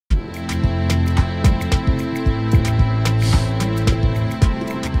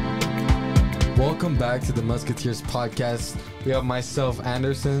welcome back to the Musketeers podcast. We have myself,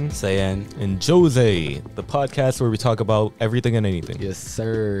 Anderson. Sayan. And Jose, the podcast where we talk about everything and anything. Yes,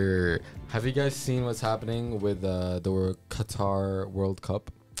 sir. Have you guys seen what's happening with the Qatar World Cup?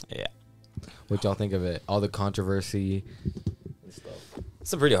 Yeah. What y'all think of it? All the controversy and stuff.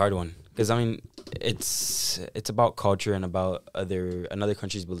 It's a pretty hard one because, I mean, it's about culture and about another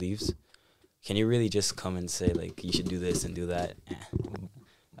country's beliefs. Can you really just come and say, like, you should do this and do that?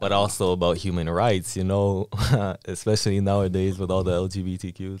 But also about human rights, you know, especially nowadays with all the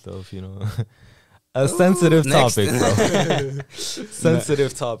LGBTQ stuff, you know. Sensitive topic, bro.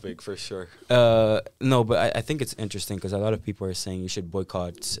 Sensitive topic for sure. No, but I think it's interesting because a lot of people are saying you should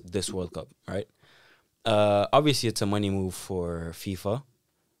boycott this World Cup, right? Obviously, it's a money move for FIFA.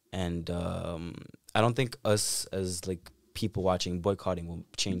 And I don't think us as, like, people watching boycotting will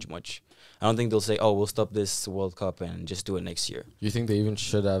change much. I don't think they'll say, oh, we'll stop this World Cup and just do it next year. You think they even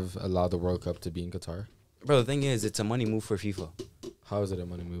should have allowed the World Cup to be in Qatar? Bro, the thing is, it's a money move for FIFA. How is it a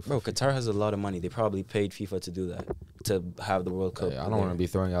money move? Bro, Qatar has a lot of money. They probably paid FIFA to do that, to have the World Cup. I don't want to be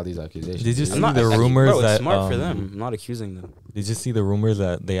throwing out these accusations. Did you see not, the rumors bro, that... it's smart for them. I'm not accusing them. Did you see the rumors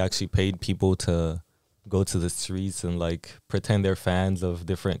that they actually paid people to go to the streets and, like, pretend they're fans of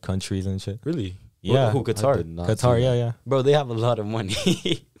different countries and shit? Really? Yeah. Who Qatar? Qatar, yeah. Bro, they have a lot of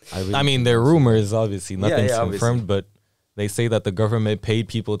money. I mean, they're rumors, obviously. Nothing's confirmed, obviously. but they say that the government paid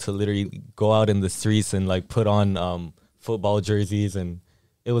people to literally go out in the streets and, like, put on football jerseys. And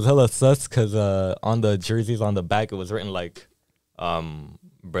it was hella sus because on the jerseys on the back, it was written, like,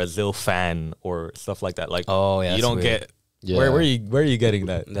 Brazil fan or stuff like that. Like, oh, yeah, you don't weird. get... Yeah. Where are you getting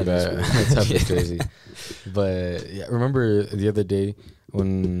that? That's crazy. But yeah, remember the other day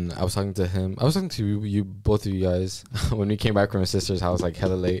when I was talking to him, I was talking to you both of you guys, when we came back from my sister's house, like,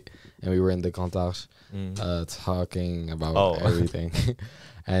 hella late, and we were in the Qatar, talking about everything.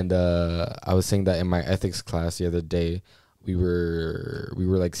 And I was saying that in my ethics class the other day, we were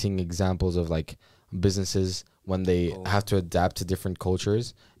like seeing examples of, like, businesses when they have to adapt to different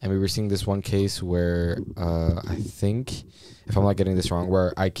cultures. And we were seeing this one case where I think, if I'm not getting this wrong,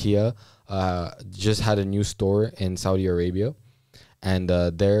 where IKEA just had a new store in Saudi Arabia. And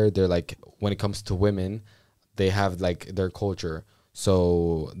they're like, when it comes to women, they have, like, their culture.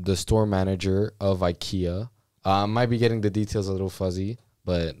 So the store manager of IKEA, might be getting the details a little fuzzy,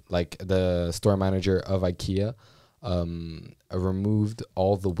 but, like, the store manager of IKEA removed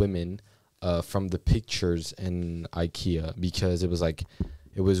all the women from the pictures in IKEA because it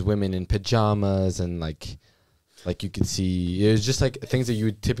was women in pajamas and, like you could see, it was just, like, things that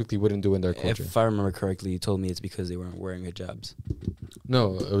you typically wouldn't do in their culture. If I remember correctly, you told me it's because they weren't wearing hijabs.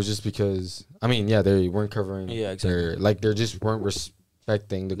 No, it was just because, I mean, yeah, they weren't covering. Yeah, exactly. They just weren't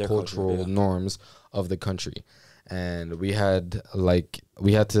respecting the cultural culture, norms of the country. And we had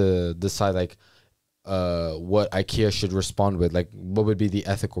to decide, like, what IKEA should respond with, like, what would be the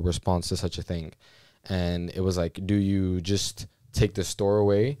ethical response to such a thing. And it was like, do you just take the store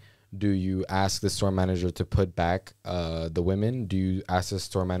away? Do you ask the store manager to put back the women? Do you ask the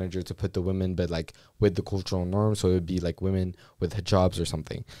store manager to put the women, but, like, with the cultural norms, so it would be, like, women with hijabs or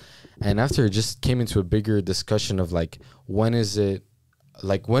something? And after, it just came into a bigger discussion of, like, when is it,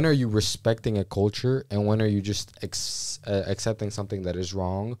 like, when are you respecting a culture and when are you just accepting something that is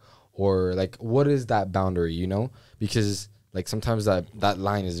wrong? Or, like, what is that boundary, you know? Because, like, sometimes that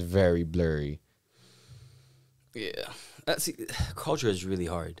line is very blurry. Yeah. See, culture is really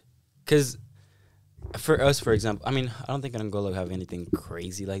hard. Because for us, for example, I mean, I don't think Angola have anything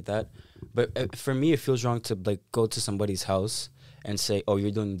crazy like that. But for me, it feels wrong to, like, go to somebody's house and say, oh,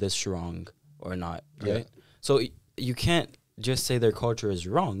 you're doing this wrong or not, right? Yeah. So you can't just say their culture is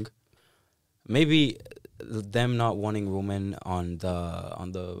wrong. Maybe them not wanting women on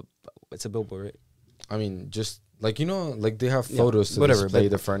the it's a billboard, right? I mean, just, like, you know, like, they have photos to display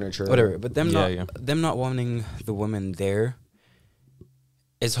the furniture. Whatever, but them not wanting the women there,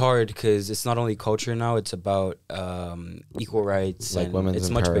 it's hard because it's not only culture now, it's about equal rights, like, and women's it's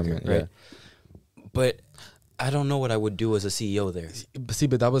much bigger, empowerment, right? But I don't know what I would do as a CEO there.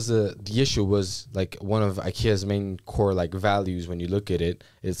 But that was the issue was, like, one of IKEA's main core, like, values when you look at it.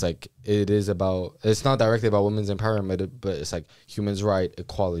 It's like, it's not directly about women's empowerment, but it's like human's right,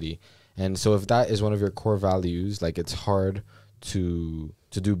 equality. And so if that is one of your core values, like, it's hard to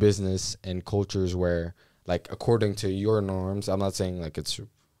do business in cultures where, like, according to your norms, I'm not saying, like, it's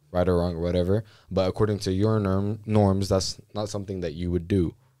right or wrong or whatever, but according to your norms, that's not something that you would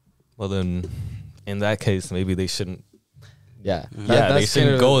do. Well, then, in that case, maybe they shouldn't. Yeah. They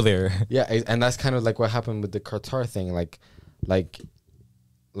shouldn't go there. Yeah, and that's kind of like what happened with the Qatar thing. Like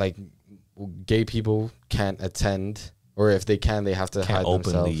gay people can't attend or if they can, they have to Can't hide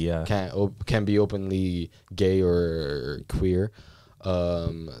openly, themselves. yeah. Can be openly gay or queer.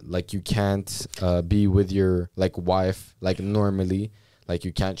 Like you can't be with your like wife like normally. Like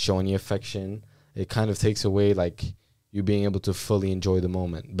you can't show any affection. It kind of takes away like you being able to fully enjoy the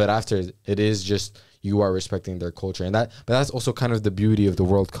moment. But after, it is just you are respecting their culture, and that. But that's also kind of the beauty of the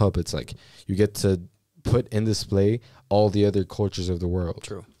World Cup. It's like you get to put in display all the other cultures of the world.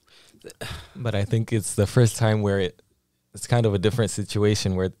 True. But I think it's the first time where it's kind of a different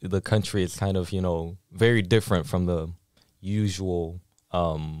situation where the country is kind of, you know, very different from the usual,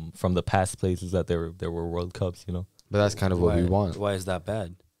 from the past places that there were World Cups, you know. But that's kind of what we want. Why is that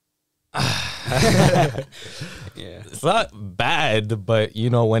bad? Yeah. It's not bad, but you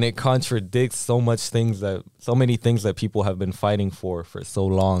know, when it contradicts so many things that people have been fighting for so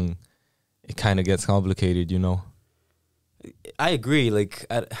long, it kind of gets complicated, you know. I agree. Like,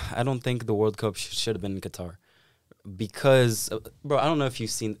 I don't think the World Cup should have been in Qatar. Because, bro, I don't know if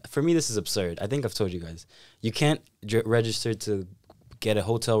you've seen. For me, this is absurd. I think I've told you guys. You can't register to get a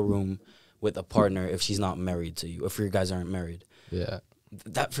hotel room with a partner if she's not married to you, if you guys aren't married. Yeah.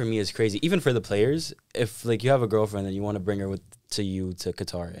 That for me is crazy. Even for the players, if like you have a girlfriend and you want to bring her to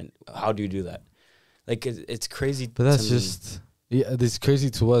Qatar, and how do you do that? Like it's crazy. But that's just it's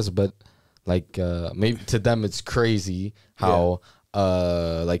crazy to us. But like maybe to them it's crazy how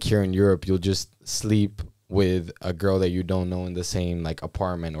like here in Europe you'll just sleep with a girl that you don't know in the same like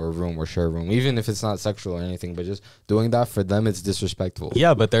apartment or room or share room, even if it's not sexual or anything. But just doing that for them, it's disrespectful.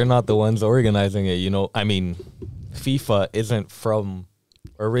 Yeah, but they're not the ones organizing it, you know. I mean, FIFA isn't from.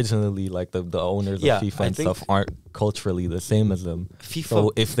 Originally, like the owners of FIFA and stuff aren't culturally the same as them. FIFA.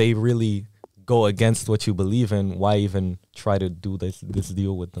 So if they really go against what you believe in, why even try to do this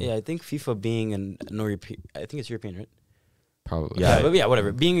deal with them? Yeah, I think FIFA being I think it's European, right? Probably. Yeah, but yeah,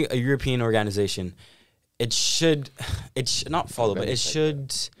 whatever. Being a European organization, it should not follow, but it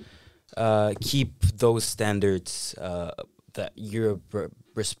should keep those standards that Europe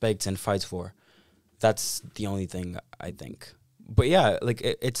respects and fights for. That's the only thing I think. But yeah, like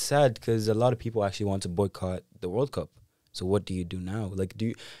it's sad because a lot of people actually want to boycott the World Cup. So what do you do now? Like,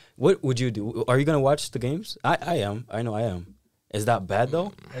 what would you do? Are you gonna watch the games? I am. I know I am. Is that bad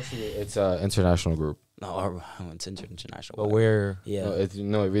though? Actually, it's an international group. No, it's international. But where? Yeah.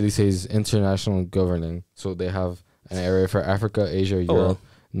 No, it really says international governing. So they have an area for Africa, Asia, Europe,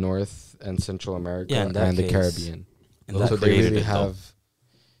 North and Central America, and the Caribbean. So they really have.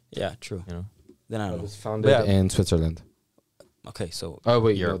 Yeah, true. You know, then I don't know. It was founded in Switzerland. Okay, so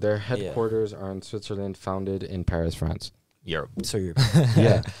no, their headquarters are in Switzerland, founded in Paris, France. Europe. So Europe.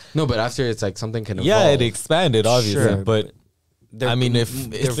 Yeah. No, but after it's like something can evolve. Yeah, it expanded obviously, Sure, but I mean,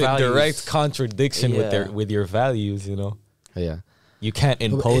 if it's a direct contradiction with your values, you know. Yeah. You can't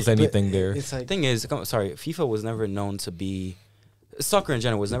impose anything there. It's like thing is, FIFA was never known to be, soccer in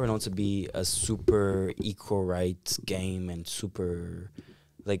general was never known to be a super equal rights game and super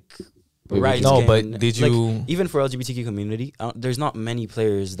like rights. No, game. but did you even for LGBTQ community? There's not many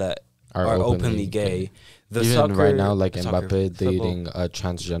players that are openly gay. The even soccer, right now, like Mbappe dating a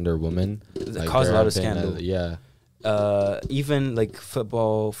transgender woman, like caused a lot of scandal. Yeah. Even like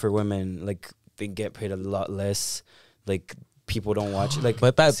football for women, like they get paid a lot less. Like people don't watch it. Like,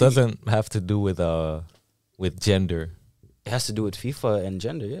 but that doesn't have to do with gender. It has to do with FIFA and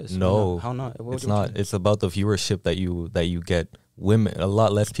gender. Yes. No, how not? It's not. It's about the viewership that you get. Women, a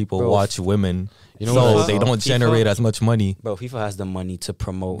lot less people watch women, so they don't generate as much money. Bro, FIFA has the money to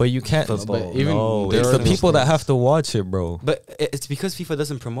promote. But you can't. Football. It's the people that have to watch it, bro. But it's because FIFA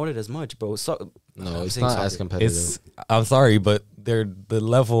doesn't promote it as much, bro. No, it's not as competitive. I'm sorry, but the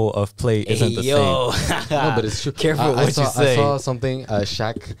level of play isn't the same. No, but it's true. Careful what you say. I saw something.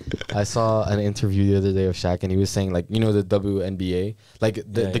 Shaq. I saw an interview the other day of Shaq, and he was saying like, the WNBA, like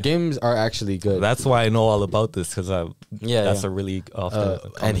the games are actually good. That's why I know all about this because that's a really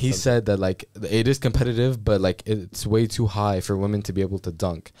and he said that like it is competitive, but like it's way too high for women to be able to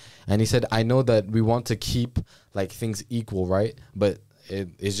dunk. And he said, I know that we want to keep like things equal, right? But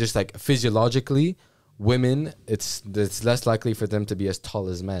it's just like physiologically, women, it's less likely for them to be as tall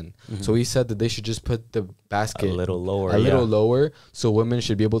as men. Mm-hmm. So he said that they should just put the basket a little lower, so women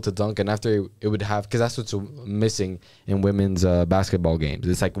should be able to dunk. And after it would have, because that's what's missing in women's basketball games.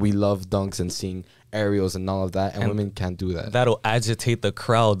 It's like we love dunks and seeing aerials and all of that, and women can't do that. That'll agitate the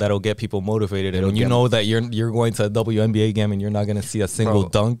crowd. That'll get people motivated. And when you know that you're going to a WNBA game and you're not going to see a single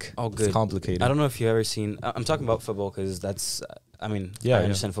dunk, it's complicated. I don't know if you've ever seen. I'm talking about football because that's. I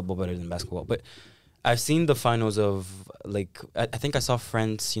understand football better than basketball, but I've seen the finals of like I think I saw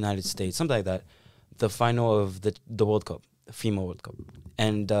France, United States, something like that. The final of the World Cup, the female World Cup,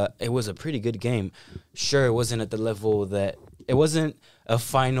 and it was a pretty good game. Sure, it wasn't at the level that it wasn't a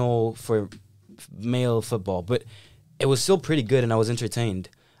final for male football, but it was still pretty good, and I was entertained.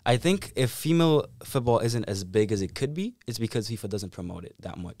 I think if female football isn't as big as it could be, it's because FIFA doesn't promote it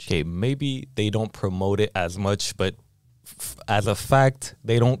that much. Okay, maybe they don't promote it as much, but as a fact,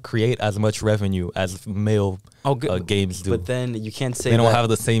 they don't create as much revenue as male games do. But then you can't say they don't have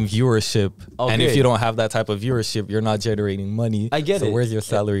the same viewership. Oh, and good. if you don't have that type of viewership, you're not generating money. I get it. So where's your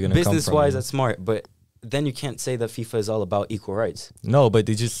salary going to come from? Business-wise, that's smart, but then you can't say that FIFA is all about equal rights. No, but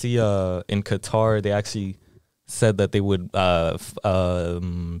did you see in Qatar, they actually said that they would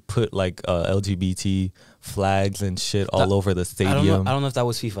put like LGBT flags and shit all over the stadium. I don't know if that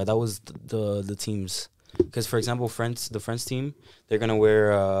was FIFA. That was the teams. Because, for example, the French team, they're going to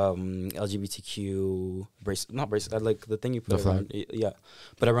wear LGBTQ not bracelet, like the thing you put around, yeah,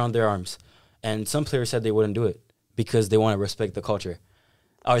 but around their arms. And some players said they wouldn't do it because they want to respect the culture.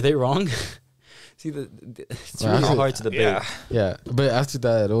 Are they wrong? See, it's really hard to debate. Yeah, but after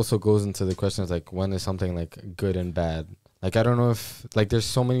that, it also goes into the question of, like, when is something, like, good and bad? Like, I don't know if, like, there's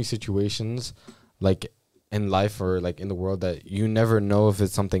so many situations, like, in life or, like, in the world that you never know if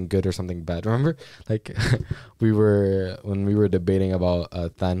it's something good or something bad. Remember? Like, when we were debating about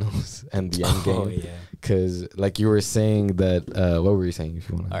Thanos and the end game. Oh, yeah. Because, like, you were saying that, what were you saying, if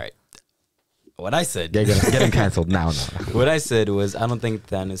you want to? All right. What I said. Yeah, getting canceled now. What I said was, I don't think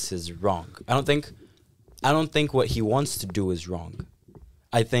Thanos is wrong. I don't think what he wants to do is wrong.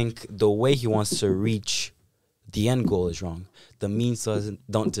 I think the way he wants to reach the end goal is wrong. The means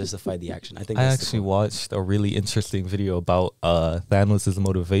don't justify the action. I actually watched a really interesting video about Thanos'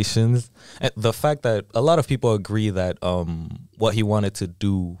 motivations. And the fact that a lot of people agree that what he wanted to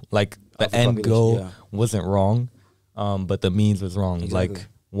do, like the end goal wasn't wrong, but the means was wrong. Exactly. Like,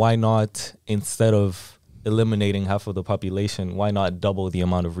 why not, instead of eliminating half of the population, why not double the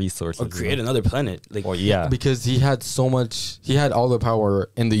amount of resources? Or create another planet. Like, because he had all the power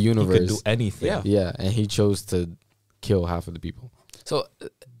in the universe. He could do anything. Yeah, and he chose to kill half of the people. So,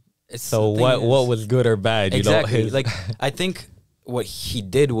 what was good or bad? Exactly. You know, like, I think what he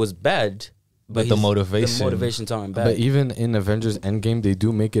did was bad, but the motivation's aren't bad. But even in Avengers Endgame, they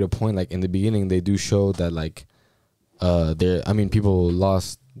do make it a point. Like, in the beginning, they do show that, like, people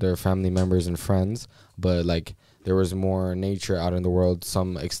lost their family members and friends, but, like, there was more nature out in the world.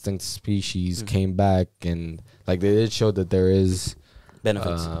 Some extinct species came back, and, like, they did show that there is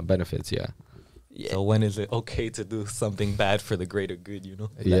benefits. Yeah. So when is it okay to do something bad for the greater good? You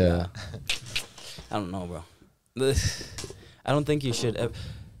know? Yeah. I don't know, bro. I don't think you should. I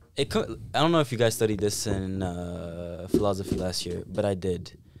don't know if you guys studied this in philosophy last year, but I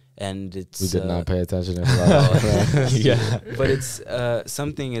did. And we did not pay attention to philosophy. Yeah, but it's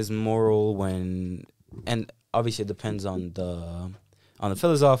something is moral when, and obviously it depends on the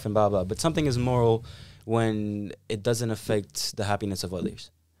philosophy and blah blah. But something is moral when it doesn't affect the happiness of others,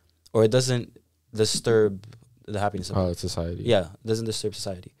 or it doesn't disturb the happiness of society. Yeah, doesn't disturb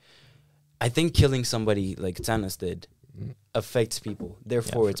society. I think killing somebody like Thanos did affects people.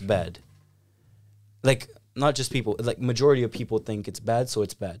 Therefore, it's bad. Like, not just people. Like, majority of people think it's bad, so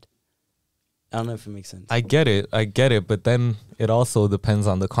it's bad. I don't know if it makes sense. I get it. But then it also depends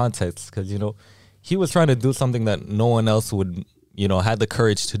on the context. Because, he was trying to do something that no one else would, had the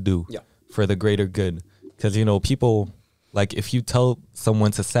courage to do for the greater good. Because, people, like, if you tell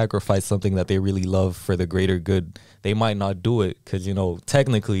someone to sacrifice something that they really love for the greater good, they might not do it. Because,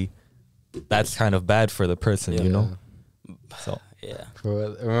 technically, that's kind of bad for the person, you know? So. Yeah.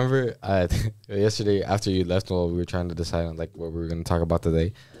 Remember yesterday after you left, while we were trying to decide on, like, what we were going to talk about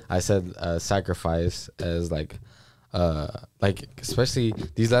today, I said sacrifice as, like, especially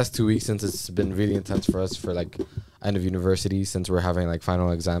these last 2 weeks, since it's been really intense for us for, like, end of university, since we're having, like, final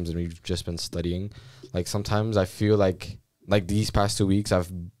exams and we've just been studying. Like, sometimes I feel like these past 2 weeks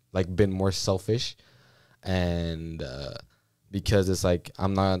I've, like, been more selfish, and because it's like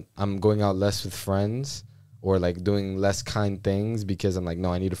I'm going out less with friends, or, like, doing less kind things, because I'm like,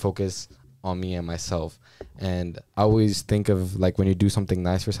 no, I need to focus on me and myself. And I always think of, like, when you do something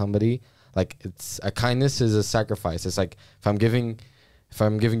nice for somebody, like, it's a kindness is a sacrifice. It's like, if I'm giving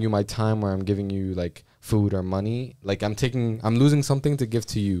you my time, or I'm giving you, like, food or money, like, I'm losing something to give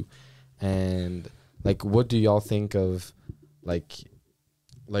to you. And, like, what do y'all think of, like,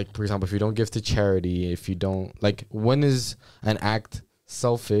 for example, if you don't give to charity, if you don't, like, when is an act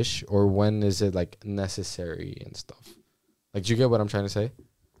selfish, or when is it, like, necessary and stuff? Like, do you get what I'm trying to say?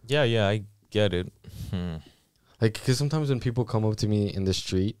 Yeah, I get it. Like, because sometimes when people come up to me in the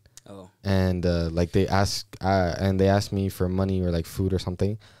street, and like, they ask me for money or, like, food or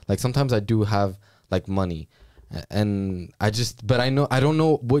something, like, sometimes I do have, like, money, And but I don't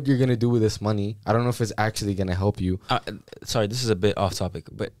know what you're gonna do with this money. I don't know if it's actually gonna help you. Sorry, this is a bit off topic,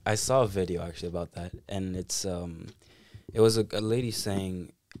 but I saw a video actually about that, and it was a lady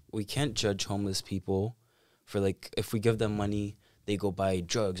saying we can't judge homeless people for like if we give them money, they go buy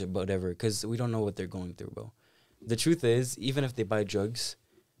drugs or whatever, because we don't know what they're going through, bro. The truth is, even if they buy drugs,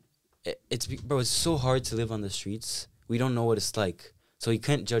 it's so hard to live on the streets. We don't know what it's like. So you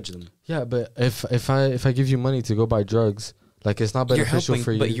can't judge them. Yeah, but if I give you money to go buy drugs, like it's not beneficial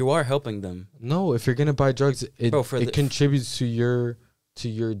for you. But you are helping them. No, if you're gonna buy drugs, it contributes to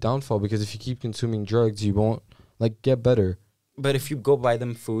your downfall, because if you keep consuming drugs, you won't like get better. But if you go buy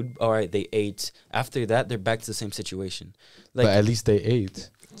them food, all right, they ate. After that, they're back to the same situation. Like, but at least they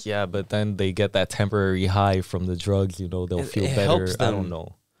ate. Yeah, but then they get that temporary high from the drugs. You know, they'll feel better. I don't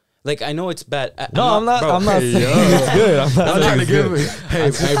know. Like, I know it's bad. I'm not saying it's good. I'm trying to give it.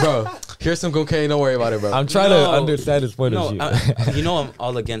 Hey, bro. Here's some cocaine. Don't worry about it, bro. I'm trying to understand his point of view. You know, I'm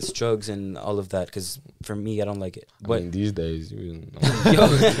all against drugs and all of that, because for me, I don't like it. But I mean, these days,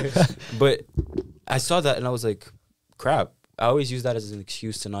 but I saw that and I was like, crap. I always use that as an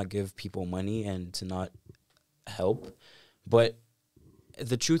excuse to not give people money and to not help. But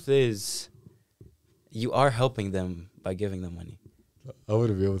the truth is, you are helping them by giving them money. I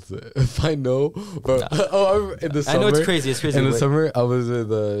wouldn't be able to. If I know, but in the summer, I know it's crazy. It's crazy. In the summer, I was with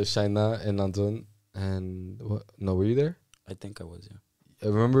Shaina and Anton, and no, were you there? I think I was. Yeah.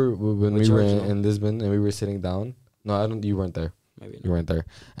 I remember when we were in Lisbon and we were sitting down. No, I don't. You weren't there. Maybe not. You weren't there.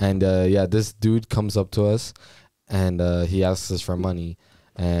 And this dude comes up to us, and he asks us for money.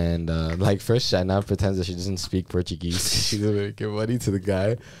 And like first, Shaina pretends that she doesn't speak Portuguese. She's gonna give money to the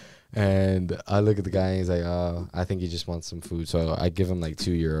guy. And I look at the guy and he's like, I think he just wants some food. So I give him like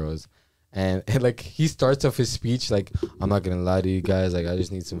 €2. And like he starts off his speech like, I'm not going to lie to you guys. Like, I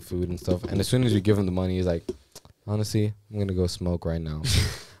just need some food and stuff. And as soon as we give him the money, he's like, honestly, I'm going to go smoke right now.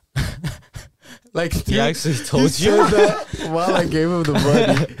 Like, he actually told you that while I gave him the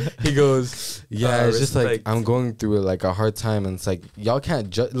money. He goes, yeah, it's just like I'm going through like a hard time. And it's like, y'all can't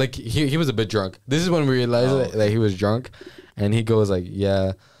judge. Like he was a bit drunk. This is when we realized that he was drunk. And he goes like,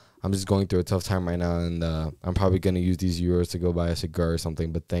 yeah, I'm just going through a tough time right now, and I'm probably going to use these euros to go buy a cigar or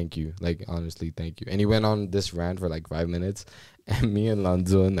something, but thank you. Like, honestly, thank you. And he went on this rant for like 5 minutes, and me and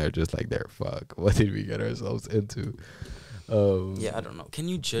Lanzun are just like, there, fuck. What did we get ourselves into? Yeah, I don't know. Can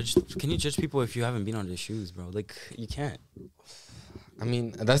you judge people if you haven't been on their shoes, bro? Like, you can't. I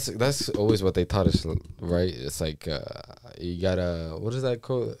mean, that's always what they taught us, right? It's like, you gotta, what is that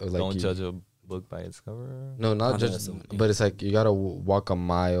quote? Like, don't judge a book by its cover. No, not just, but it's like you gotta walk a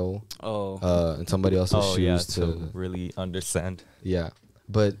mile in somebody else's shoes to really understand. Yeah,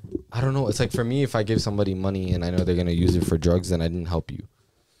 but I don't know. It's like for me, if I give somebody money and I know they're gonna use it for drugs, then I didn't help you.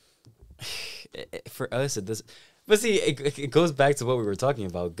 For us, it does. But see, it goes back to what we were talking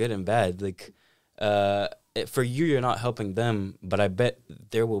about, good and bad. Like, for you, you're not helping them, but I bet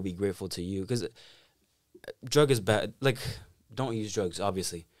they will be grateful to you, because drug is bad. Like, don't use drugs,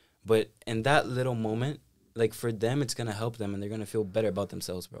 obviously. But in that little moment, like for them, it's going to help them and they're going to feel better about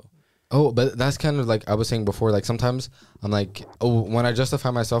themselves, bro. Oh, but that's kind of like I was saying before. Like sometimes I'm like, when I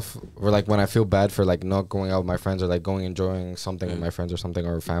justify myself, or like when I feel bad for like not going out with my friends or like enjoying something with my friends or something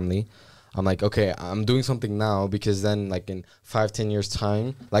or family, I'm like, okay, I'm doing something now because then like in 5-10 years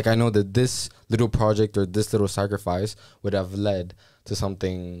time, like I know that this little project or this little sacrifice would have led to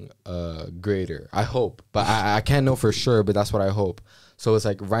something greater. I hope, but I can't know for sure, but that's what I hope. So it's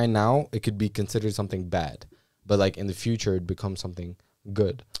like right now it could be considered something bad, but like in the future it becomes something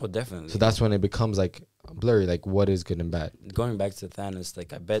good. Oh, definitely. So that's when it becomes like blurry, like what is good and bad. Going back to Thanos,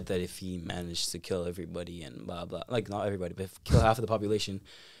 like I bet that if he managed to kill everybody and blah blah, like not everybody, but kill half of the population,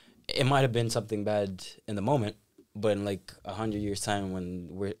 it might have been something bad in the moment, but in like 100 years time when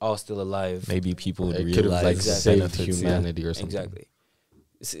we're all still alive, maybe people would realize could have like saved humanity or something. Exactly.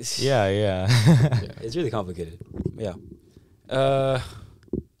 Yeah. It's really complicated. Yeah. Have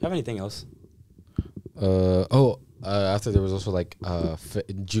anything else? After there was also like,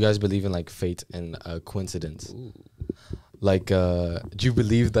 do you guys believe in like fate and coincidence? Ooh. Like, do you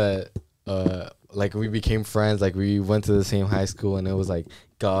believe that like we became friends, like we went to the same high school and it was like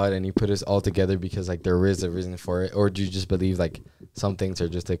God and he put us all together because like there is a reason for it? Or do you just believe like some things are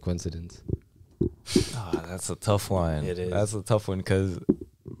just a coincidence? That's a tough one. It is. That's a tough one because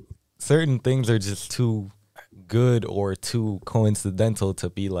certain things are just too good or too coincidental to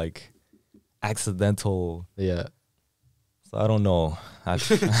be like accidental. Yeah. So I don't know.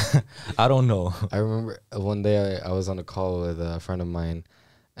 I don't know. I remember one day I was on a call with a friend of mine,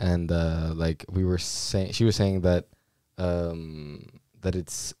 and like we were saying, she was saying that that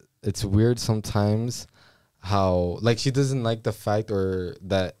it's weird sometimes how like she doesn't like the fact or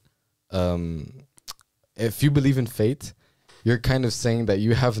that if you believe in fate, you're kind of saying that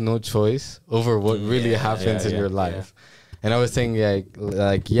you have no choice over what really happens in your life. And I was saying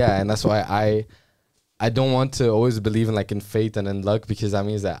and that's why I don't want to always believe in like in fate and in luck, because that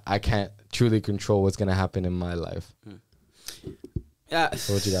means that I can't truly control what's gonna happen in my life. Yeah.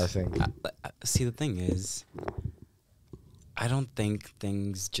 So what you guys think? See, the thing is, I don't think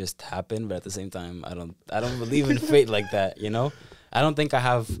things just happen, but at the same time, I don't believe in fate like that. You know, I don't think I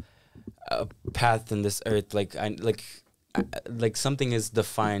have a path in this earth like something is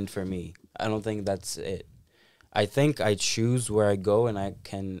defined for me. I don't think that's it. I think I choose where I go, and I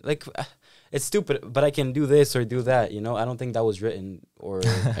can it's stupid, but I can do this or do that. You know, I don't think that was written or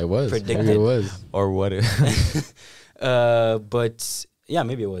It was predicted. Maybe it was. Or what? But yeah,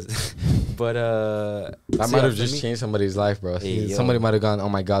 maybe it was. But That might have just changed somebody's life, bro. Somebody might have gone, oh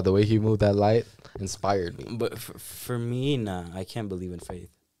my god, the way he moved that light inspired me. But for me, nah, I can't believe in faith.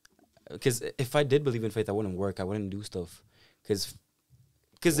 Because if I did believe in faith, I wouldn't work. I wouldn't do stuff. Because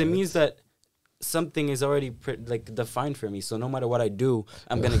it means that something is already defined for me. So no matter what I do,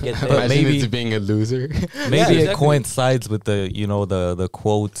 I'm gonna get there. Imagine Maybe it's being a loser. Maybe exactly. it coincides with the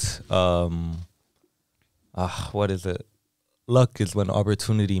quote. What is it? Luck is when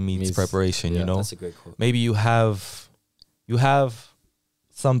opportunity meets preparation. You know, That's a great quote. maybe you have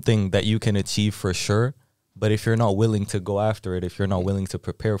something that you can achieve for sure, but if you're not willing to go after it, if you're not willing to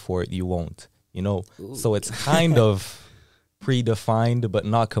prepare for it, you won't. You know, so it's kind of predefined, but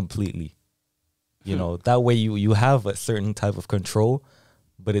not completely. You know, that way you have a certain type of control,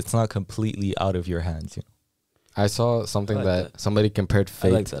 but it's not completely out of your hands. You know? I saw something I like that that. somebody compared fate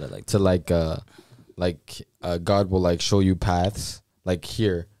I like that. to God will like show you paths, like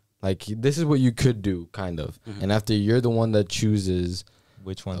here, like this is what you could do, kind of. And after you're the one that chooses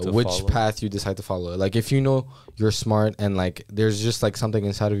which one to which follow. path you decide to follow. Like if you know you're smart and like there's just like something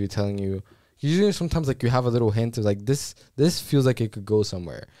inside of you telling you, usually sometimes like you have a little hint of like this feels like it could go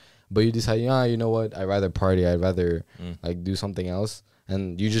somewhere, but you decide, you know what, I'd rather party, I'd rather like do something else,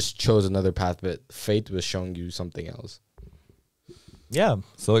 and you just chose another path, but fate was showing you something else. Yeah,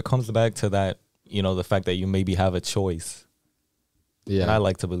 so it comes back to that, you know, the fact that you maybe have a choice. Yeah, And I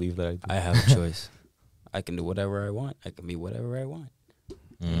like to believe that I have a choice. I can do whatever I want. I can be whatever I want.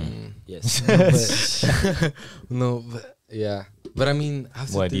 Yes. No, but yeah, but I mean,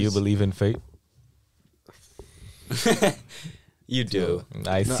 What, do you believe in fate? You do.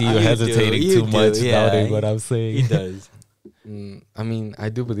 I No, see you you hesitating do. You too do, much yeah. doubting what I'm saying. He does. I mean, I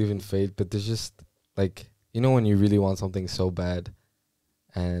do believe in fate, but there's just like, you know, when you really want something so bad,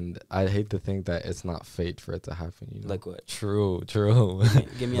 and I hate to think that it's not fate for it to happen. You know? Like what? True.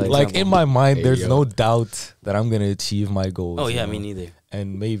 Give me an Like example. in my mind, Hey, there's yo. no doubt that I'm gonna achieve my goals. Oh you yeah, know? me neither.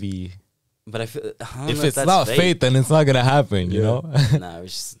 And maybe But I feel if it's not fate, then it's not gonna happen. You know. Nah,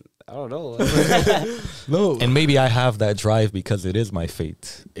 it's just, I don't know. No, And maybe I have that drive because it is my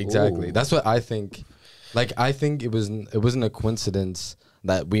fate. exactly. Ooh. That's what I think. Like, I think it wasn't a coincidence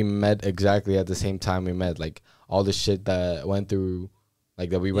that we met exactly at the same time we met. Like all the shit that went through, like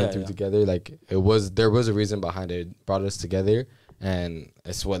that we went through together. Like there was a reason behind it. It brought us together, and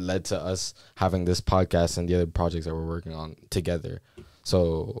it's what led to us having this podcast and the other projects that we're working on together.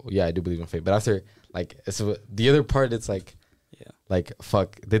 So yeah, I do believe in fate. But after like the other part, it's like, like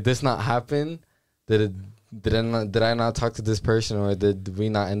fuck, did this not happen? Did I not talk to this person, or did we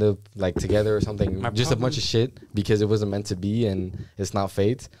not end up like together or something? Just a bunch of shit because it wasn't meant to be and it's not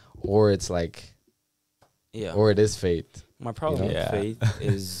fate, or it's like, or it is fate. My problem with faith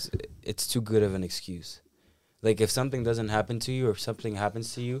is it's too good of an excuse. Like if something doesn't happen to you or if something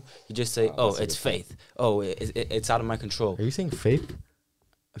happens to you, you just say, "Oh, it's faith. Oh, it's out of my control." Are you saying faith?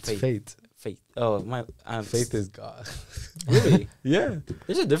 It's fate. Faith. Oh, faith is God. Really? Yeah.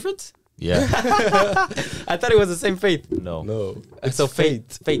 There's a difference. Yeah. I thought it was the same faith. No. It's so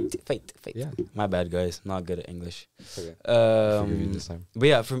fate. Fate. Yeah. My bad, guys. Not good at English. Okay. Forgive you this time. But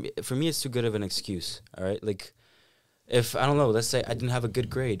yeah, for me, it's too good of an excuse. All right, like if I don't know, let's say I didn't have a good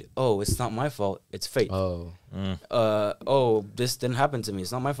grade. Oh, it's not my fault. It's fate. Oh. Oh, this didn't happen to me.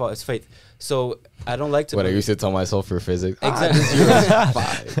 It's not my fault. It's fate. So I don't like to. What I used to tell myself for physics. Exactly.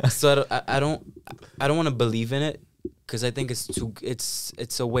 Five. So I don't want to believe in it because I think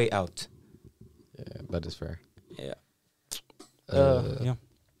it's a way out. Yeah, that is fair. Yeah.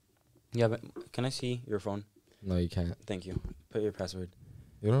 Yeah. But can I see your phone? No, you can't. Thank you. Put your password.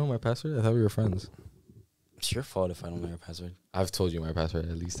 You don't know my password? I thought we were friends. It's your fault if I don't know your password. I've told you my password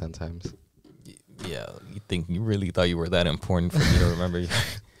at least 10 times. Yeah, you really thought you were that important for me to remember?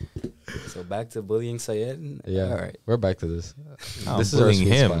 So back to bullying Syed. Yeah. All right. We're back to this. I'm This is our bullying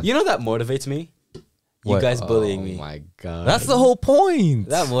sweet him. spot. You know that motivates me. You What? guys bullying me. Oh my god. That's the whole point.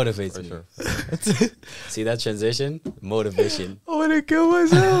 That motivates For me. sure. See that transition? Motivation. I want to kill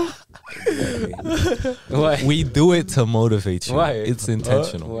myself. Exactly. Why? We do it to motivate you. Why? It's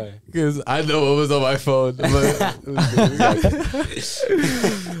intentional. Why? Because I know what was on my phone.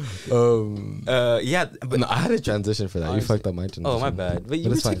 Yeah, but No, I had a transition for that. You Honestly. fucked up my transition. oh my bad. But you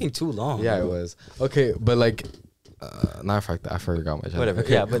were it's fine. taking too long. Yeah, it bro. was. Okay, but like, no, I forgot my transition. Whatever.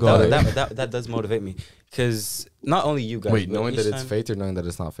 Okay, Yeah, but go that, ahead. that does motivate me because not only you guys. Wait, but knowing each that it's time- fate or knowing that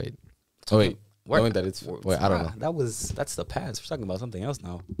it's not fate? Oh wait, knowing that it's wait, I don't know. That's the past. We're talking about something else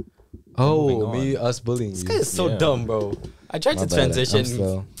now. Oh, Moving us bullying This you. guy is so Yeah. dumb, bro. I tried My to bad. transition. I'm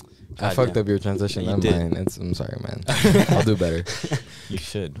slow. I God fucked damn. up your transition. You Not did. mine. I'm sorry, man. I'll do better. You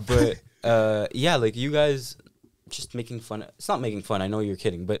should. But yeah, like you guys just making fun. It's not making fun. I know you're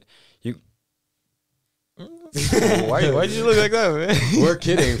kidding, but you. why did you look like that, man? We're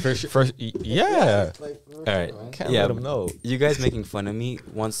kidding for sure. Yeah. All right. Can't Yeah, let him know. You guys making fun of me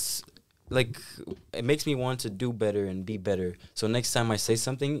once, like, it makes me want to do better and be better. So next time I say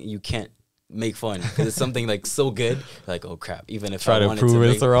something, you can't make fun because it's something like so good. Like, oh crap! Even if Try I to wanted prove to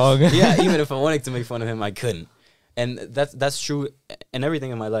it's make, wrong. yeah, even if I wanted to make fun of him, I couldn't. And that's true, and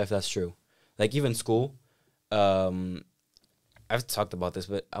everything in my life that's true. Like even school, I've talked about this,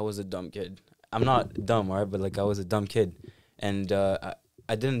 but I was a dumb kid. I'm not dumb, alright, but like I was a dumb kid, and I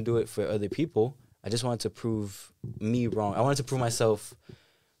didn't do it for other people. I just wanted to prove me wrong. I wanted to prove myself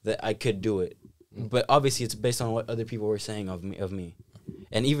that I could do it. But obviously, it's based on what other people were saying of me.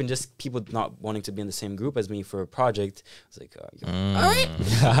 And even just people not wanting to be in the same group as me for a project. It's like, all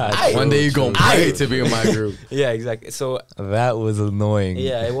right. One day you're going to pay to be in my group. Yeah, exactly. So, That was annoying.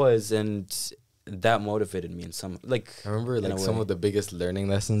 yeah, it was. And that motivated me in some, like, I remember in like a some way. of the biggest learning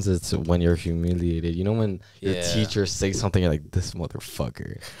lessons is when you're humiliated. You know when your Yeah. teacher says something, you're like, this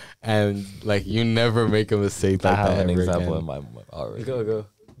motherfucker. And like you never make a mistake like I have that an ever example again. in my mind already. Go.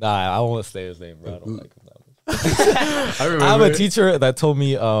 Nah, I won't say his name, bro. I don't like him that much. I remember. I have a teacher that told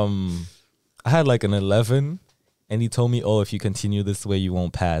me I had like an 11 and he told me, oh, if you continue this way you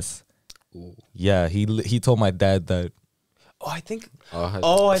won't pass. Ooh. Yeah, he told my dad that. Oh, I think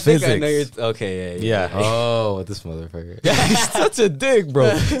Oh, I think I know Physics. you're okay, Yeah. oh, this motherfucker. He's such a dick,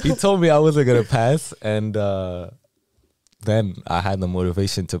 bro. He told me I wasn't gonna pass, and then I had the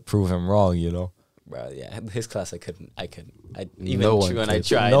motivation to prove him wrong, you know. Bro, yeah, his class I couldn't even No one when I could.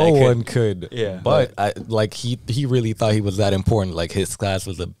 tried. No I couldn't. one could. Yeah. But I like he really thought he was that important. Like his class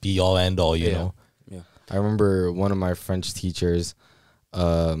was a be all end all, you Yeah. know. I remember one of my French teachers.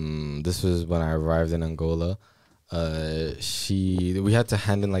 This was when I arrived in Angola. We had to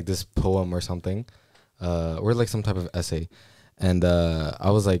hand in like this poem or something, or like some type of essay, and I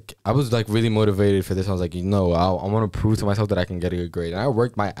was like really motivated for this. I was like, I want to prove to myself that I can get a good grade, and I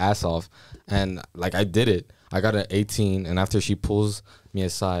worked my ass off, and like I did it. I got an 18, and after she pulls me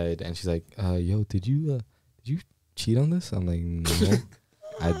aside and she's like, "Yo, did you cheat on this?" I'm like, "No,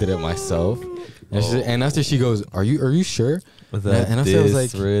 I did it myself." And after she goes, "Are you sure?" And after I was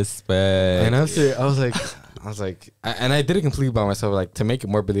like, disrespect. and after I was like, and I did it completely by myself, like to make it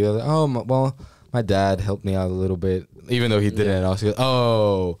more believable. Like, well, my dad helped me out a little bit, even though he didn't. And she goes,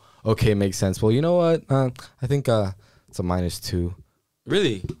 "Oh, okay, makes sense. Well, you know what? I think it's a -2."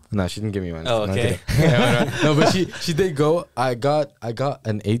 Really? No, she didn't give me one. Oh, okay. No, but she did go. I got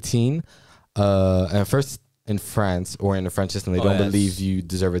an 18. And first in France or in the French system, they don't believe you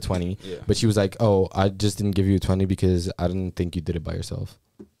deserve a 20. Yeah. But she was like, "Oh, I just didn't give you a 20 because I didn't think you did it by yourself."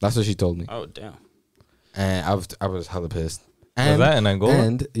 That's what she told me. Oh, damn. And I was hella pissed. Was that in Angola?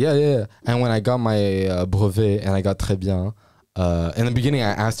 And yeah. And when I got my brevet and I got très bien, in the beginning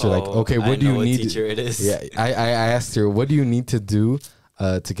I asked her like, okay, what do you need? Teacher it is. Yeah, I asked her, what do you need to do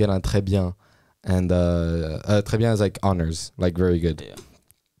to get on très bien? And très bien is like honors, like very good. Yeah.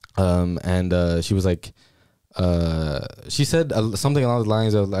 And she was like, she said something along the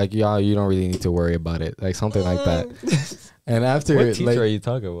lines of like, yeah, you don't really need to worry about it, like something like that. And after, What teacher like, are you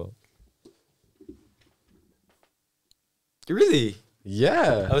talking about? Really?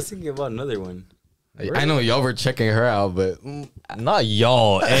 yeah, I was thinking about another one. I know y'all were checking her out, but Not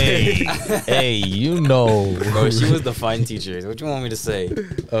y'all. Hey, hey, you know. Bro, she was the fine teacher. What do you want me to say?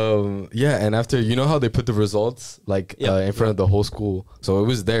 yeah, and after, you know how they put the results like in front of the whole school, so it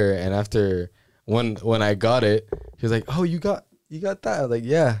was there. And after when I got it, she was like, "Oh, you got that?" I was like,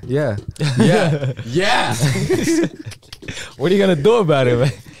 yeah. What are you gonna do about it,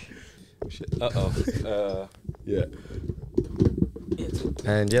 man? Yeah.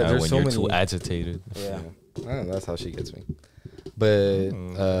 And yeah, there's when so you're many. too agitated. Yeah. I don't know, that's how she gets me. But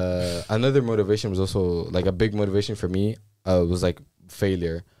another motivation was also like a big motivation for me. Was like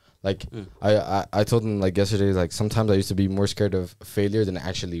failure. Like Mm. I told him like yesterday, like sometimes I used to be more scared of failure than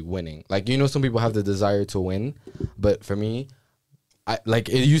actually winning. Like, you know, some people have the desire to win, but for me, I like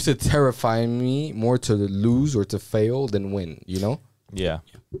it used to terrify me more to lose or to fail than win, you know? Yeah,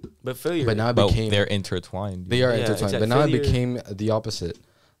 But failure. But now it but became they're intertwined. they are Yeah, intertwined. exactly. But now it Failure- became the opposite.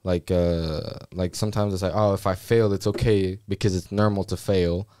 Like sometimes it's like, oh, if I fail, it's okay because it's normal to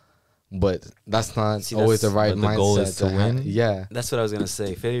fail. But that's not See, always the that's- right but the mindset goal is to win? Yeah. That's what I was gonna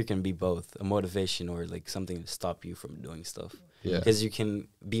say. Failure can be both a motivation or like something to stop you from doing stuff. Yeah. Because you can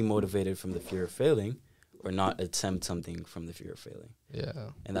be motivated from the fear of failing, or not attempt something from the fear of failing,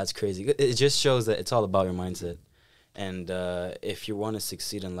 Yeah. and that's crazy. It just shows that it's all about your mindset. And if you want to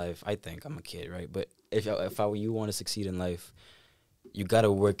succeed in life, I think I'm a kid, right? But if you want to succeed in life, you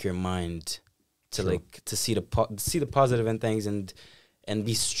gotta work your mind to True. like to see the positive in things and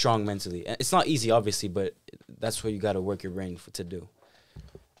be strong mentally. And it's not easy, obviously, but that's what you got to work your brain to do.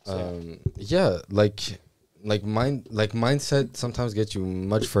 So, Yeah, like mindset sometimes gets you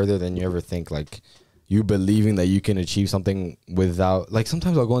much further than you ever think. Like you believing that you can achieve something without, like,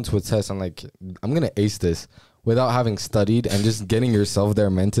 sometimes I'll go into a test and like I'm gonna ace this without having studied and just getting yourself there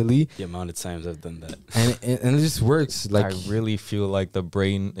mentally, the amount of times I've done that. and it just works. Like I really feel like the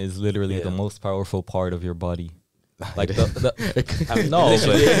brain is literally Yeah. the most powerful part of your body. Like I mean, no,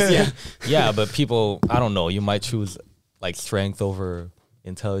 literally but is, yeah. yeah, but people, I don't know. You might choose like strength over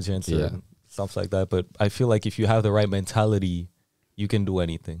intelligence Yeah. and stuff like that. But I feel like if you have the right mentality, you can do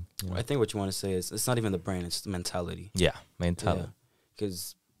anything. You know? I think what you want to say is it's not even the brain; it's the mentality. Yeah, mentality.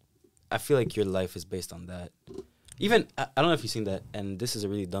 Because I feel like your life is based on that. Even I don't know if you've seen that, and this is a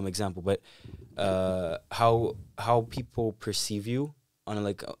really dumb example, but how people perceive you on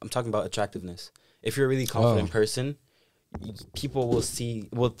I'm talking about attractiveness. If you're a really confident person, people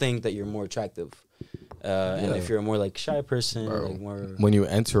will think that you're more attractive. And if you're a more like shy person, Bro, like more when you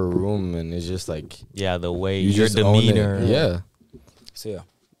enter a room and it's just like Yeah, the way you your just own it. demeanor. Yeah. so yeah.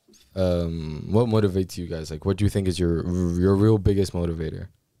 What motivates you guys? Like, what do you think is your real biggest motivator?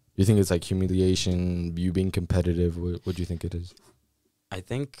 You think it's like humiliation, you being competitive? What do you think it is? I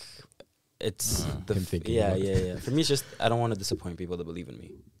think it's him thinking yeah, about it. yeah, yeah. For me, it's just I don't want to disappoint people that believe in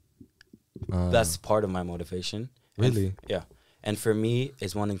me. That's part of my motivation. Really? Yeah. And for me,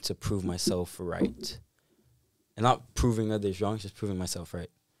 it's wanting to prove myself right. And not proving others wrong, just proving myself right.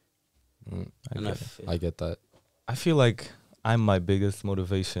 I get that. I feel like I'm my biggest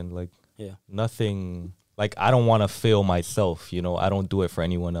motivation. Like Yeah. nothing. Like I don't want to fail myself. You know, I don't do it for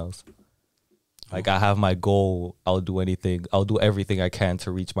anyone else. Like I have my goal. I'll do anything. I'll do everything I can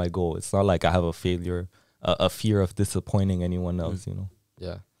to reach my goal. It's not like I have a failure, a fear of disappointing anyone else. You know.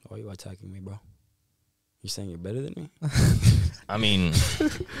 Yeah. Why are you attacking me, bro? You saying you're better than me? I mean,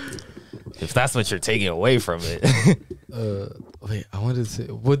 if that's what you're taking away from it. Wait, I wanted to say,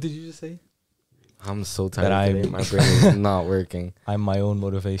 what did you just say? I'm so tired. That Today. My brain is not working. I'm my own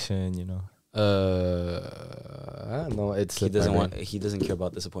motivation, you know. I don't know. It's He doesn't care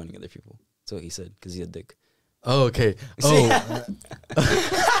about disappointing other people. That's what he said, because he's a dick. Oh, okay. Oh,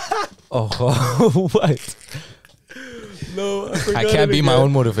 Oh, what? no, I can't be my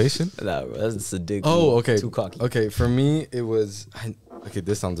own motivation. Nah, bro, that's a dick. Oh, okay. Too cocky. Okay, for me, it was. Okay,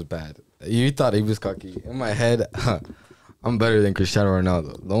 this sounds bad. You thought he was cocky. In my head, I'm better than Cristiano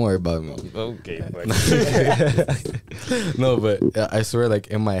Ronaldo. Don't worry about me. Okay. No, but I swear, like,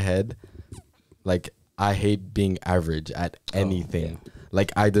 in my head, like, I hate being average at anything.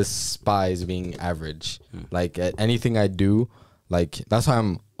 Like, I despise being average. Like, at anything I do, like, that's why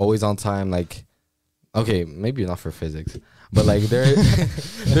I'm always on time. Like, okay, maybe not for physics, but like, they're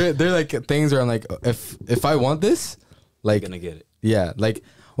like things where I'm like, if I want this, like, You're gonna get it. yeah, like,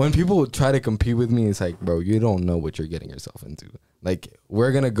 when people try to compete with me, it's like, bro, you don't know what you're getting yourself into. Like,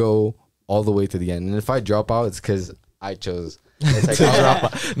 we're gonna go all the way to the end, and if I drop out, it's because I chose. It's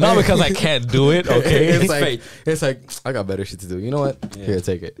like, Not because I can't do it, okay? it's like I got better shit to do. You know what? Yeah. Here,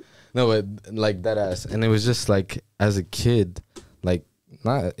 take it. No, but like that ass, and it was just like as a kid, like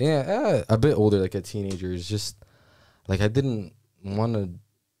not a bit older, like a teenager. It's just like I didn't want to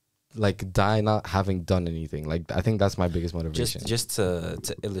like die not having done anything. Like I think that's my biggest motivation. Just to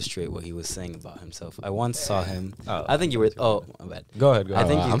illustrate what he was saying about himself. I once saw him. I think you were. Oh, my bad. Go ahead. I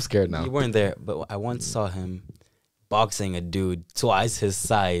think I'm scared now. You weren't there, but I once saw him boxing a dude twice his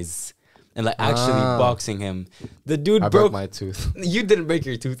size, and like actually boxing him. The dude I broke my tooth. You didn't break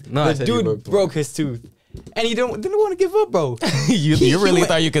your tooth. No, I the said you dude broke broke his tooth, and he didn't want to give up, bro. you He really went-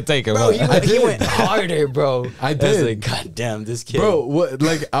 thought you could take it, Bro, huh? he went harder, bro. I was did. like, God damn, this kid. Bro, what?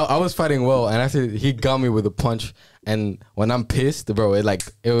 Like I was fighting well, and after he got me with a punch, and when I'm pissed, bro, it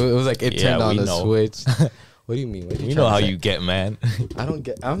was like it Yeah, turned on we the know. switch. What do you mean? What are You trying know to how say? you get, man. I don't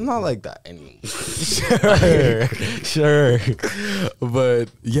get. I'm not like that anymore. Sure. But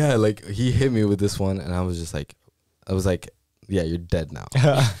yeah, like he hit me with this one, and I was like, yeah, you're dead now.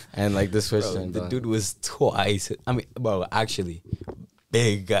 And like this switch Bro, turned the on. dude was twice. I mean, bro, actually,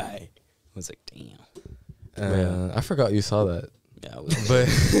 big guy. I was like, damn. I forgot you saw that. Yeah, I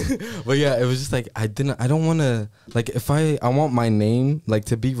was But yeah, it was just like I don't want to, like, if I want my name like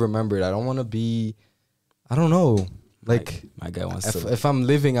to be remembered. I don't want to be, I don't know, like my guy wants to. if I'm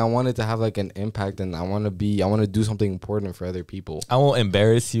living, I want it to have like an impact, and I want to do something important for other people. I won't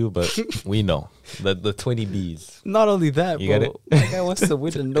embarrass you, but we know the 20 Bs. Not only that, You bro, get it? my guy wants to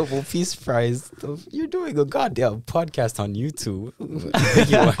win a Nobel Peace Prize. You're doing a goddamn podcast on YouTube.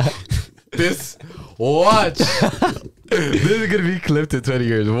 This watch. This is gonna be clipped in 20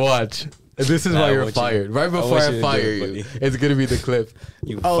 years. Watch. This is Nah, why I you're want you- fired. Right I before want I, you to do fire it, you, buddy. it's gonna be the clip.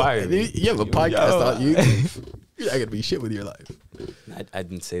 You fired me. You have a podcast on YouTube. You're not gonna be shit with your life. I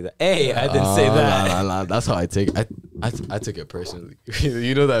didn't say that. Hey, I didn't say that. Nah. That's how I take. I took it personally.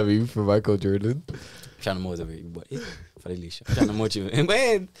 You know that meme from Michael Jordan. Trying to motivate you, but trying to motivate.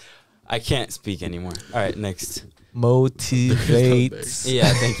 Man, I can't speak anymore. All right, next. Motivate.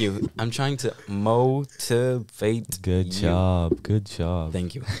 Yeah, thank you. I'm trying to motivate. Good you. job. Good job.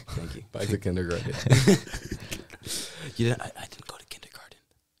 Thank you. Thank you. Back to kindergarten. You didn't. I didn't go to kindergarten.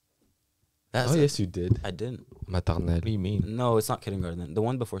 That's Oh yes, you did. I didn't. Maternelle. What do you mean? No, it's not kindergarten. The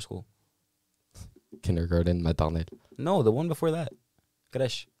one before school. Kindergarten, maternelle. No, the one before that.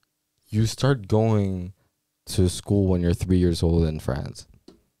 Crèche. You start going to school when you're 3 years old in France.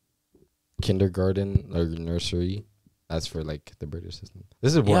 Kindergarten or nursery, that's for like the British system.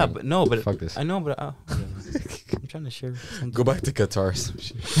 This is boring. Yeah, but no, but Fuck this. I know, but I'm trying to share something. Go back to Qatar. or some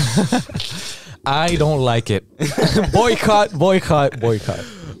shit. I don't like it. Boycott.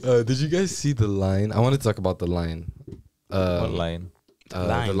 Did you guys see the line? I want to talk about the line. What line?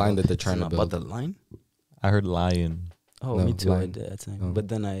 The line that they're trying to About build. the line? I heard lion. Oh, No, me too. I line. did. I think. Oh. But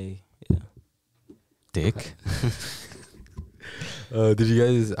then Dick. Did you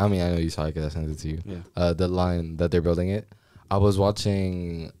guys? I mean, I know you saw it because I sent it to you. Yeah. The line that they're building it. I was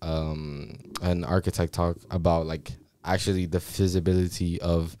watching an architect talk about like actually the feasibility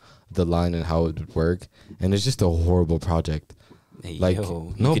of the line and how it would work, and it's just a horrible project. Hey, Like,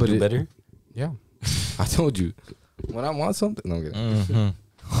 yo, no, you could but do it- better. Yeah, I told you. When I want something, no, I'm kidding.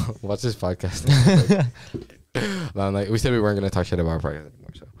 Mm-hmm. Watch this podcast. No, I'm like, we said we weren't gonna talk shit about our podcast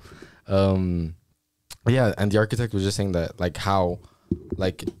anymore. So, yeah, and the architect was just saying that like how,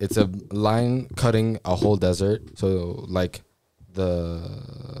 like it's a line cutting a whole desert. So like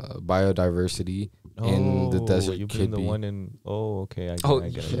the biodiversity in the desert you could mean the be. one in? Oh, okay. I get Oh, it, I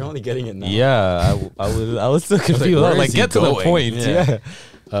get it. you're only getting it now. Yeah, I was still confused. I where was like, is he get to the going? point. Yeah.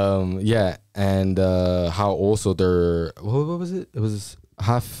 Yeah. Yeah, and how also they're what was it? It was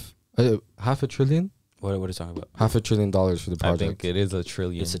half a trillion, What are you talking about? $500 billion for the I project. think it is a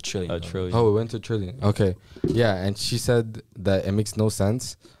trillion. It's a trillion. A dollars. trillion. Oh, it went to trillion. Okay. Yeah, and she said that it makes no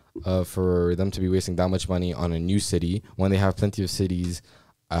sense for them to be wasting that much money on a new city when they have plenty of cities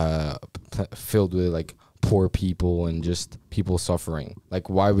filled with like poor people and just people suffering. Like,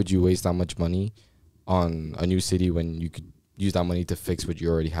 why would you waste that much money on a new city when you could use that money to fix what you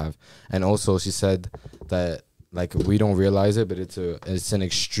already have? And also, she said that like we don't realize it, but it's an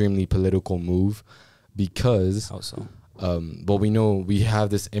extremely political move because How so? but we know we have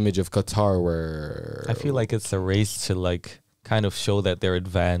this image of Qatar where I feel like it's a race to like kind of show that they're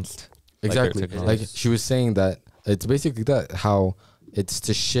advanced. exactly their like technology. she was saying that it's basically that how it's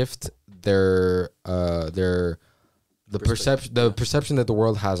to shift their perception that the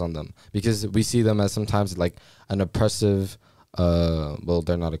world has on them, because we see them as sometimes like an oppressive well,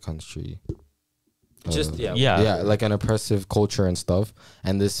 they're not a country. Just yeah. Yeah. Like an oppressive culture and stuff,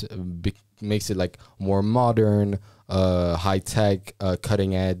 and this makes it like more modern, high tech,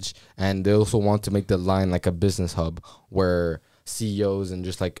 cutting edge, and they also want to make the line like a business hub where CEOs and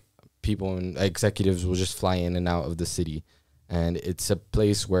just like people and executives will just fly in and out of the city, and it's a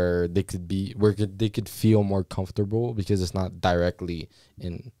place where they could feel more comfortable because it's not directly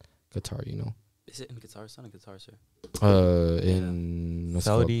in Qatar, you know. Is it in Qatar? It's not in Qatar, sir. In what's it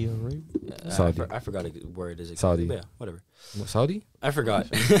called? Saudi Arabia. Saudi. I forgot where it is. Exactly. Saudi. But yeah, whatever. Saudi? I forgot.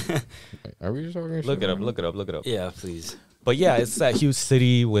 Are we just talking? Look it up. Look it up. Look it up. Yeah, please. But yeah, it's that huge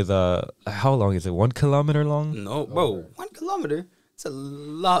city with how long is it? 1 kilometer long? No, bro. 1 kilometer. It's a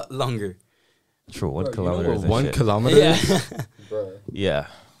lot longer. True, 1 Bro, kilometer. you know is what a 1 shit. kilometer? Yeah. Yeah.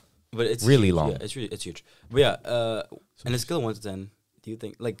 But it's Really huge. long. Yeah, it's huge. But yeah, and a scale of 1 to 10. Do you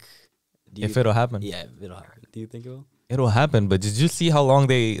think like? If it'll happen. Yeah, it'll happen. Do you think it will? It'll happen, but did you see how long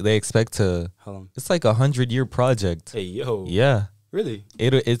they expect to? How long? It's like 100-year project. Hey, yo. Yeah, Really?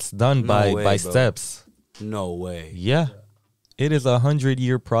 it's done No by way, bro. steps. No way. Yeah, it is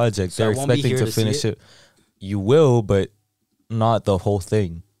 100-year project. So They're I won't be expecting here to to see finish it? it. You will, but not the whole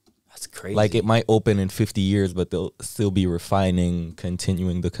thing. That's crazy. Like it might open in 50 years, but they'll still be refining,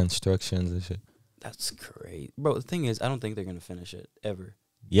 continuing the constructions and shit. That's crazy. Bro, the thing is, I don't think they're going to finish it ever.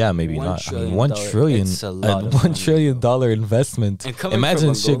 Yeah, maybe $1 not. I mean, trillion, $1 trillion, it's a lot of $1 money, trillion bro. dollar investment. And coming Imagine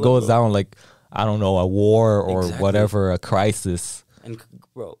from shit Angola, goes bro. down like, I don't know, a war or Exactly. whatever, a crisis. And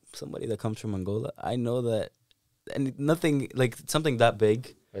bro, somebody that comes from Angola, I know that, and nothing like something that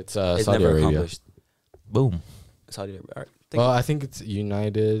big It's is Saudi never Arabia. accomplished. Boom. Saudi Arabia. All right. Well, I think it's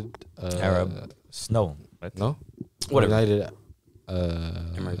United Arab. No. No, Whatever. United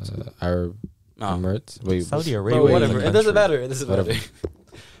Emirates. Arab No. Emirates. Wait, Saudi Bro, Arabia. whatever. is It a doesn't country. matter. It doesn't Whatever. matter.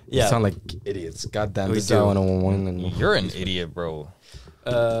 You Yeah. sound like idiots. Goddamn, We this do. guy want to win. And You're an idiot, bro.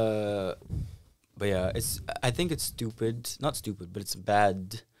 But yeah, I think it's stupid. Not stupid, but it's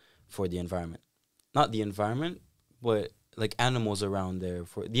bad for the environment. Not the environment, but like animals around there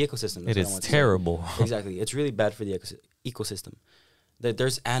for the ecosystem. It That's what I is want to say. terrible. Exactly. It's really bad for the ecosystem.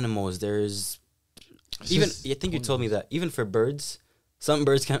 There's animals. There's It's even. just I think you told me that even for birds, some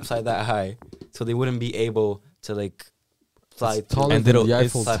birds can't fly that high, so they wouldn't be able to like fly. It's taller And than it'll- the it's-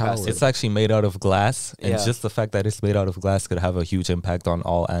 Eiffel fly past Tower. It's actually made out of glass, and Yeah. just the fact that it's made out of glass could have a huge impact on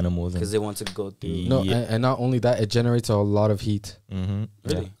all animals. because they want to go through. No, Yeah. and not only that, it generates a lot of heat. Mm-hmm.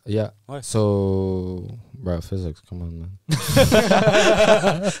 Really? Yeah. Why? So, bro, physics, come on, man.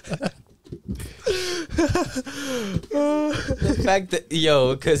 The fact that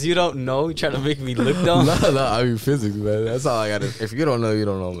because you don't know, you're trying to make me look dumb. no, I mean physics, man. That's all I got. If you don't know, you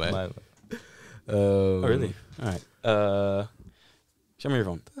don't know, man. Oh, really? All right. Show me your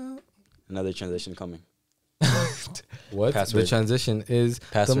phone. Another transition coming. What? Password. The transition is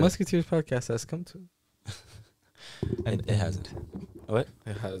Password. the Musketeers podcast has come to. And it hasn't. What?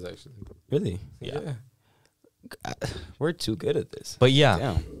 It has actually. Really? Yeah. We're too good at this. But yeah,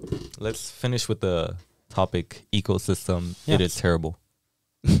 Damn. let's finish with the topic ecosystem. Yeah. It is terrible.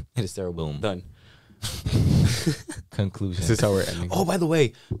 It is terrible. Boom. Done. Conclusion. This is how we're ending. Oh, by the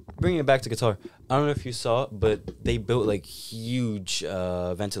way, bringing it back to Qatar. I don't know if you saw, but they built like huge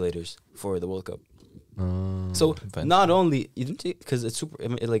ventilators for the World Cup. So not only you didn't because it's super,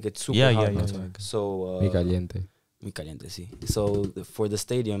 it's super Yeah, hot. yeah, in yeah, Qatar. yeah. So Muy caliente. muy caliente, sí. So for the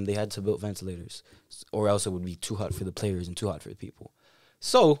stadium, they had to build ventilators, or else it would be too hot for the players and too hot for the people.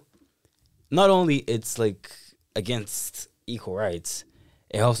 So not only it's like against equal rights,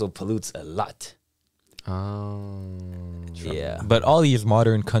 it also pollutes a lot. Yeah. But all these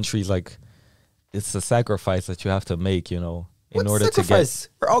modern countries, like, it's a sacrifice that you have to make, in order sacrifice?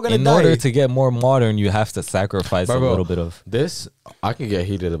 We're all to gonna get. In die. order to get more modern, you have to sacrifice Bro, a bro. little bit of. This, I can get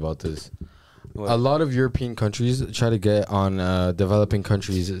heated about this. What? A lot of European countries try to get on developing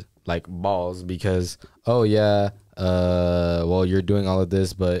countries like balls because, oh yeah, well, you're doing all of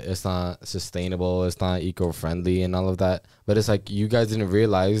this, but it's not sustainable, it's not eco-friendly and all of that. But it's like you guys didn't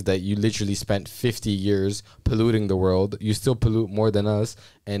realize that you literally spent 50 years polluting the world. You still pollute more than us.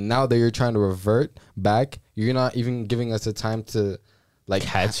 And now that you're trying to revert back, you're not even giving us the time to like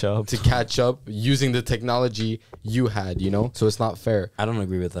Catch up. to catch up using the technology you had, So it's not fair. I don't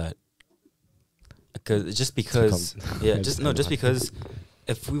agree with that. Just because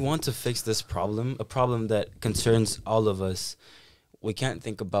if we want to fix this problem, a problem that concerns all of us, we can't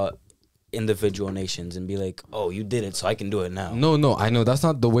think about individual nations and be like, oh, you did it, so I can do it now. No, I know that's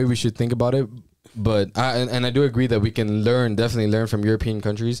not the way we should think about it. But I do agree that we can definitely learn from European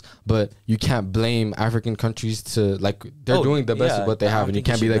countries. But you can't blame African countries to they're doing the best yeah, with what they I have, don't and you think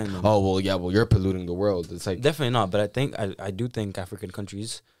you can't be should like, blame them. oh well, you're polluting the world. It's like Definitely not. But I think I do think African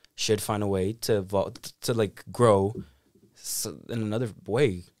countries should find a way to evolve, to grow in another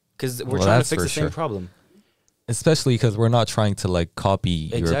way, because we're Well, trying to that's fix for the same sure. problem. Especially because we're not trying to copy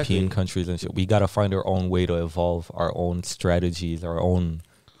Exactly. European countries and shit. We got to find our own way to evolve, our own strategies, our own,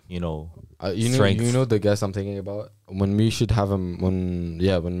 strengths. the guest I'm thinking about when we should have him when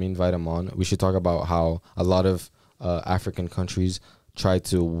we invite him on, we should talk about how a lot of African countries try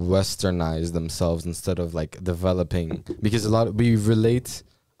to westernize themselves instead of developing, because we relate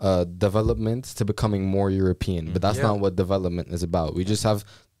development to becoming more European, but that's Yeah. not what development is about. We just have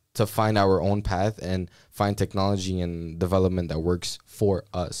to find our own path and find technology and development that works for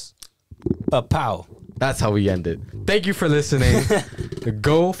us. Pow. That's how we end it. Thank you for listening.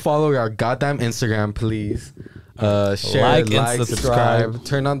 Go follow our goddamn Instagram, please. Share, Like and like, subscribe. subscribe.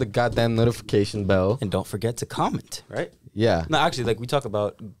 Turn on the goddamn notification bell. And don't forget to comment, right? Yeah. No, actually, we talk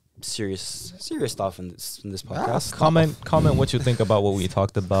about serious stuff in this podcast. Comment what you think about what we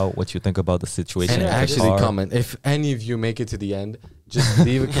talked about. What you think about the situation. And in actually Qatar. comment if any of you make it to the end. Just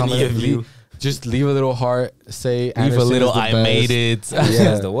leave a comment. of you. Just leave a little heart. Say Leave Anderson a little is the I best. made it. Anderson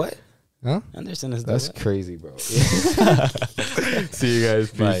Yeah. is the what? Huh? Anderson is the That's what? crazy, bro. See you guys.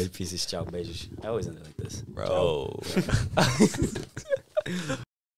 Peace. Bye. Pieces. Ciao. Beijos. I always end it like this. Bro.